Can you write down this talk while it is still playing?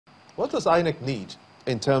What does INEC need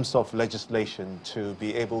in terms of legislation to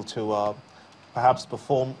be able to perhaps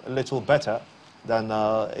perform a little better than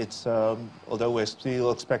although we're still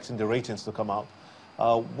expecting the ratings to come out?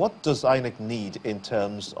 What does INEC need in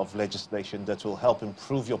terms of legislation that will help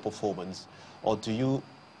improve your performance? Or do you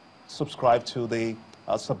subscribe to the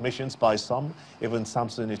submissions by some, even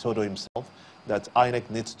Samson Itodo himself, that INEC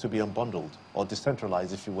needs to be unbundled or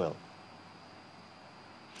decentralized, if you will?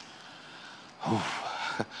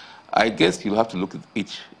 I guess you have to look at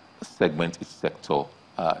each segment, each sector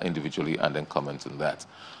individually and then comment on that.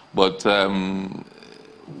 But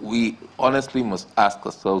we honestly must ask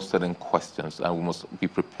ourselves certain questions, and we must be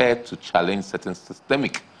prepared to challenge certain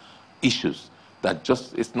systemic issues that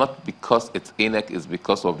it's not because it's INEC, it's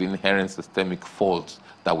because of the inherent systemic faults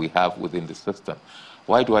that we have within the system.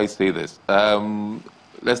 Why do I say this?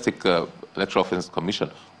 Let's take Electoral Offences Commission.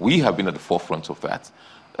 We have been at the forefront of that.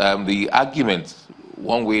 The argument,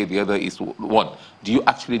 one way or the other, is one, do you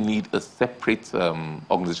actually need a separate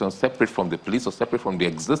organization, separate from the police or separate from the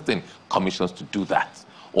existing commissions to do that?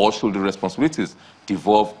 Or should the responsibilities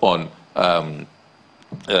devolve on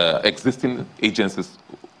existing agencies?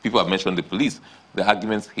 People have mentioned the police, the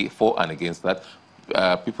arguments for and against that.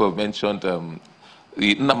 People have mentioned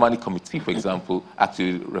the Nnamani Committee, for example,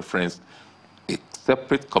 actually referenced a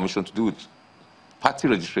separate commission to do with party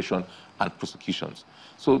registration and prosecutions.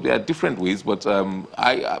 So there are different ways, but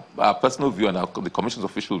our personal view and the Commission's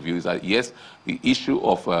official view is that, yes, the issue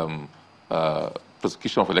of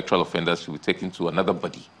prosecution of electoral offenders should be taken to another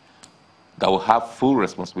body that will have full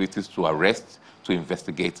responsibilities to arrest, to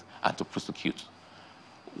investigate, and to prosecute.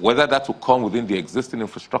 Whether that will come within the existing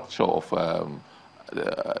infrastructure of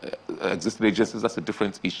existing agencies, that's a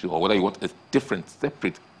different issue, or whether you want a different,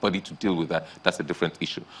 separate body to deal with that, that's a different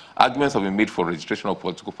issue. Arguments have been made for registration of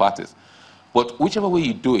political parties. But whichever way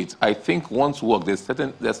you do it, I think one's work, there are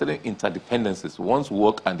certain interdependencies. One's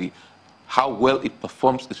work and how well it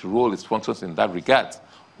performs its role, its functions in that regard,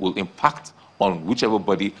 will impact on whichever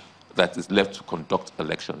body that is left to conduct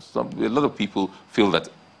elections. A lot of people feel that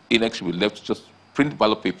INEC should be left to just print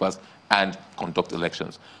ballot papers and conduct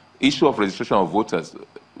elections. Issue of registration of voters,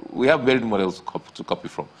 we have many models to copy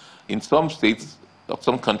from. In some states,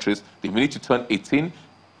 some countries, the minute you turn 18,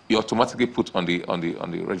 you automatically put on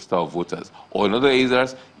the register of voters. Or in other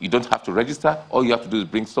areas, you don't have to register. All you have to do is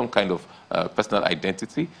bring some kind of personal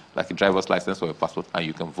identity, like a driver's license or a passport, and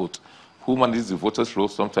you can vote. Who manages the voters' roll?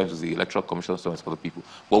 Sometimes it's the Electoral Commission, sometimes other people.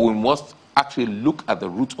 But we must actually look at the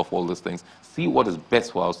root of all those things, see what is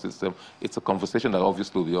best for our system. It's a conversation that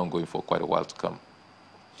obviously will be ongoing for quite a while to come.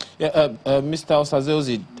 Yeah, Mr.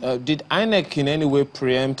 Osaze-Ozie, did INEC in any way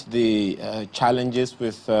preempt the challenges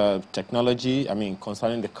with technology? I mean,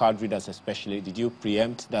 concerning the card readers especially, did you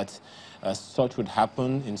preempt that such would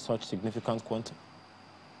happen in such significant quantum?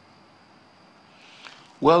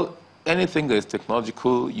 Well, anything that is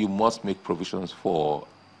technological, you must make provisions for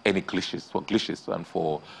any glitches, and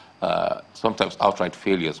for sometimes outright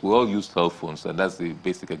failures. We all use cell phones, and that's the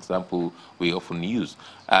basic example we often use.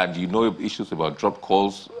 And you know issues about drop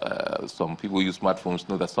calls. Some people who use smartphones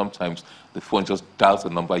know that sometimes the phone just dials a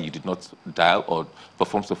number you did not dial or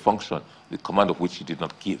performs a function, the command of which you did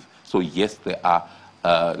not give. So yes,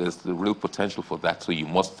 there's the real potential for that. So you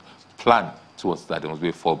must plan towards that. There must be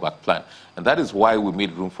a fallback plan. And that is why we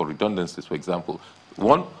made room for redundancies, for example.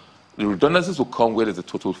 One, the redundancies will come where there's a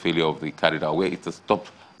total failure of the card reader, where it has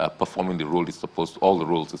stopped performing the role it's supposed to, all the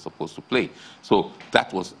roles it's supposed to play. So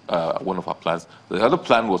that was one of our plans. The other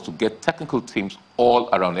plan was to get technical teams all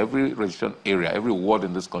around every registration area, every ward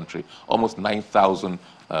in this country. Almost 9,000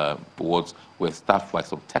 wards were staffed by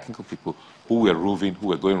some technical people who were roving, who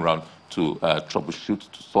were going around to troubleshoot,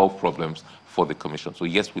 to solve problems for the commission. So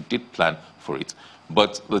yes, we did plan for it.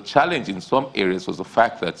 But the challenge in some areas was the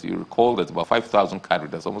fact that you recall that about 5,000 card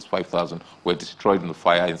readers, almost 5,000, were destroyed in the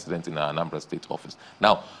fire incident in our Anambra State office.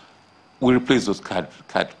 Now, we replaced those card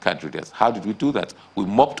readers. How did we do that? We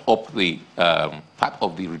mopped up the part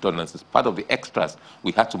of the redundancies, part of the extras.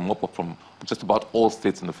 We had to mop up from just about all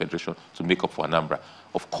states in the Federation to make up for Anambra.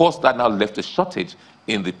 Of course, that now left a shortage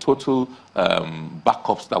in the total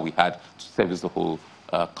backups that we had to service the whole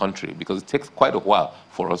country, because it takes quite a while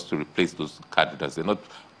for us to replace those card readers. They're not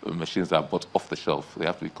machines that are bought off the shelf. They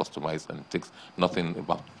have to be customized, and it takes nothing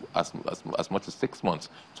about as much as 6 months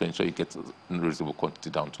to ensure you get a reasonable quantity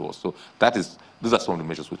down to us. So those are some of the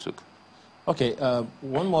measures we took. Okay,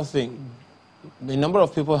 one more thing. A number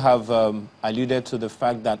of people have alluded to the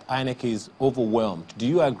fact that INEC is overwhelmed. Do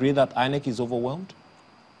you agree that INEC is overwhelmed?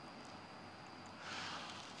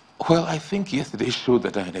 Well, I think yesterday showed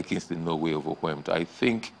that INEC is in no way overwhelmed. I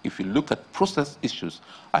think if you look at process issues,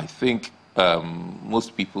 I think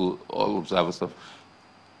most people, all observers,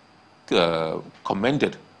 have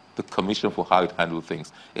commended the Commission for how it handled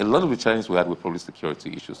things. A lot of the challenges we had were probably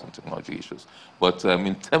security issues and technology issues. But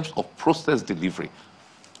in terms of process delivery,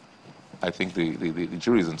 I think the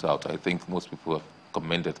jury isn't out. I think most people have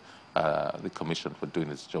commended the Commission for doing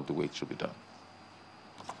its job the way it should be done.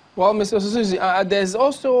 Well, Mr. Suzuki, there's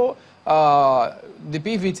also the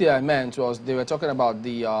PVT I meant was they were talking about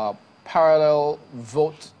the parallel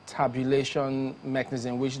vote tabulation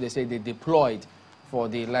mechanism, which they say they deployed for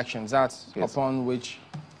the elections. That's yes. Upon which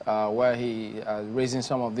where he raising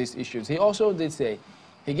some of these issues. He also did say,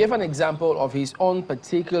 he gave an example of his own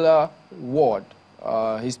particular ward,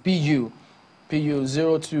 his PU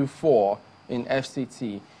 024 in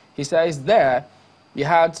FCT. He says there, you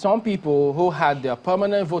had some people who had their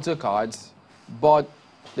permanent voter cards, but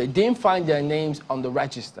they didn't find their names on the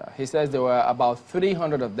register. He says there were about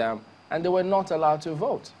 300 of them, and they were not allowed to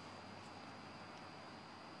vote.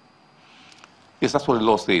 Yes, that's what the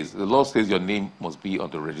law says. The law says your name must be on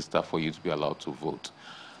the register for you to be allowed to vote.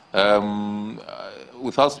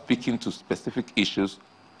 Without speaking to specific issues,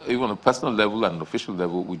 even on a personal level and an official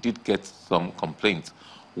level, we did get some complaints.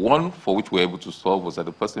 One for which we were able to solve was that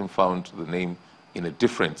the person found the name in a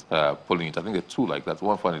different polling unit. I think there are two like that.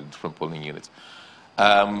 One found in a different polling unit.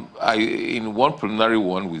 In one preliminary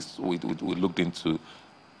one, we looked into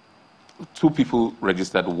two people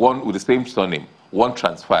registered, one with the same surname, one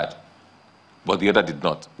transferred, but the other did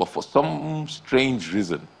not. But for some strange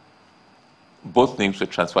reason, both names were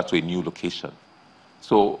transferred to a new location.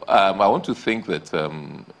 So I want to think that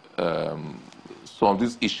some of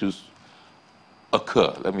these issues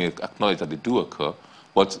occur. Let me acknowledge that they do occur.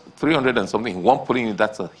 But 300 and something in one polling unit,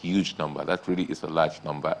 that's a huge number. That really is a large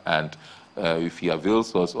number. And if he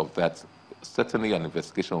avails us of that, certainly an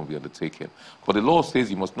investigation will be undertaken. But the law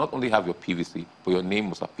says you must not only have your PVC, but your name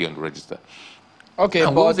must appear on the register. Okay,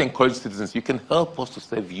 and we always encourage citizens, you can help us to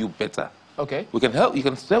serve you better. Okay. We can help, you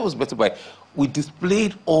can serve us better by, we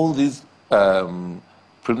displayed all these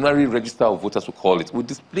preliminary register of voters, we call it. We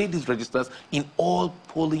displayed these registers in all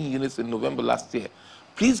polling units in November last year.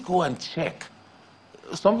 Please go and check.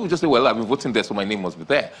 Some people just say, well, I've been voting there, so my name must be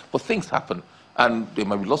there. But things happen, and there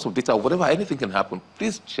might be loss of data or whatever, anything can happen.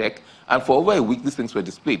 Please check. And for over a week, these things were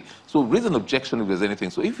displayed. So raise an objection if there's anything.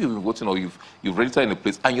 So if you've been voting or you've registered in a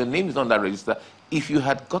place and your name is on that register, if you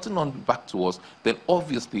had gotten on back to us, then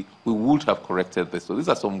obviously we would have corrected this. So these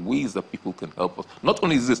are some ways that people can help us. Not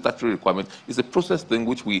only is it a statutory requirement, it's a process thing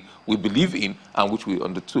which we believe in and which we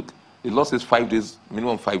undertook. The law says 5 days,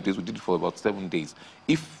 minimum 5 days. We did it for about 7 days.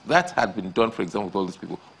 If that had been done, for example, with all these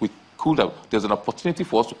people, we could have. There's an opportunity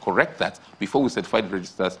for us to correct that before we certify the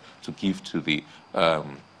registers to give to the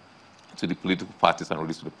political parties and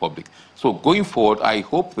release to the public. So going forward, I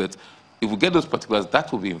hope that if we get those particulars,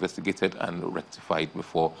 that will be investigated and rectified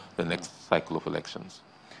before the next cycle of elections.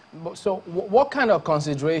 So what kind of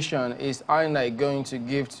consideration is INEC going to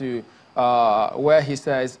give to where he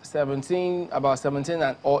says about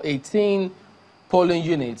 17 or 18 polling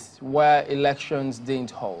units where elections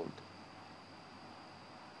didn't hold?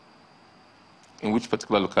 In which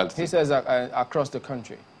particular locality? He says across the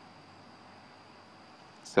country.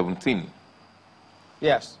 17?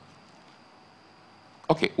 Yes.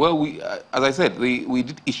 Okay, well, as I said, we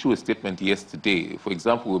did issue a statement yesterday. For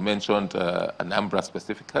example, we mentioned Anambra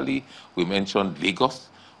specifically. We mentioned Lagos.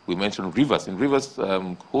 We mentioned Rivers. In Rivers,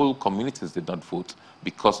 whole communities did not vote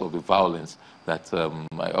because of the violence that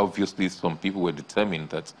obviously some people were determined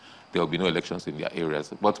that there will be no elections in their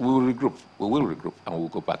areas. But we will regroup. We will regroup and we will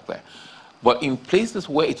go back there. But in places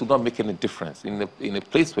where it will not make any difference, in a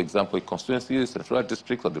place, for example, a constituency, central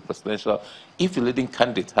district, or the presidential, if the leading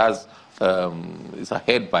candidate is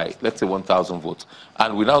ahead by, let's say, 1,000 votes,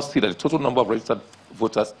 and we now see that the total number of registered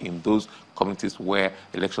voters in those communities where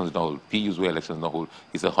elections don't hold, PUs where elections don't hold,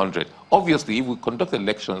 is 100. Obviously, if we conduct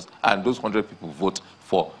elections and those 100 people vote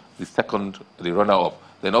for the runner-up,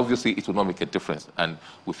 then obviously it will not make a difference. And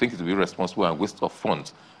we think it will be irresponsible and waste of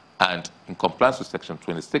funds. And in compliance with Section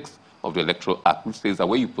 26 of the Electoral Act, which says that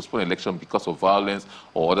when you postpone an election because of violence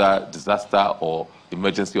or other disaster or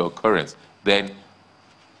emergency or occurrence, then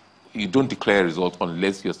you don't declare a result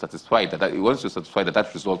unless you're satisfied once you're satisfied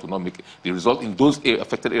that result will not make the result in those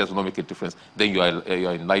affected areas will not make a difference. Then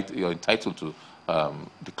you're entitled to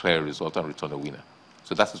declare a result and return a winner.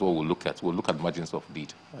 So that's what we'll look at. We'll look at margins of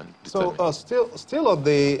lead. And so still on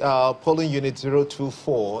the polling unit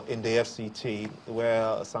 024 in the FCT,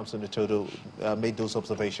 where Samson Otodo made those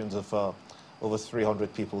observations of over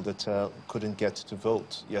 300 people that couldn't get to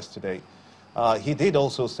vote yesterday. He did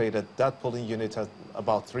also say that polling unit has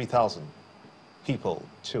about 3,000 people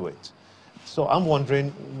to it. So I'm wondering,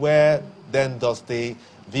 where then does the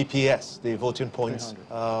VPS, the voting points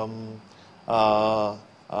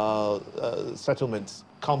settlements,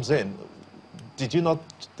 comes in? Did you not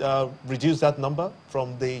reduce that number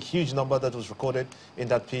from the huge number that was recorded in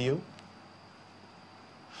that PU?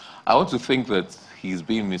 I want to think that he's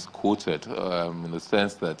being misquoted in the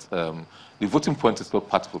sense that the voting point is not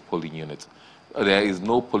part of a polling unit. There is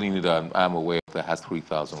no polling unit that I'm aware of that has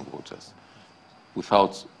 3,000 voters.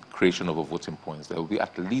 Without creation of a voting points, there will be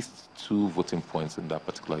at least 2 voting points in that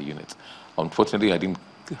particular unit. Unfortunately, I didn't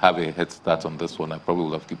have a head start on this one. I probably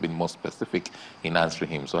would have been more specific in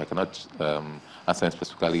answering him, so I cannot answer him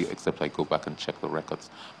specifically except I go back and check the records.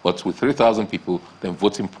 But with 3,000 people, then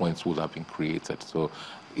voting points would have been created. So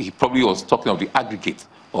he probably was talking of the aggregate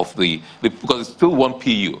of because it's still one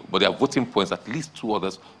PU, but there are voting points, at least 2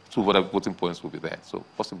 other voting points will be there. So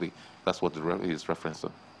possibly that's what he's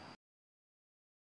referencing.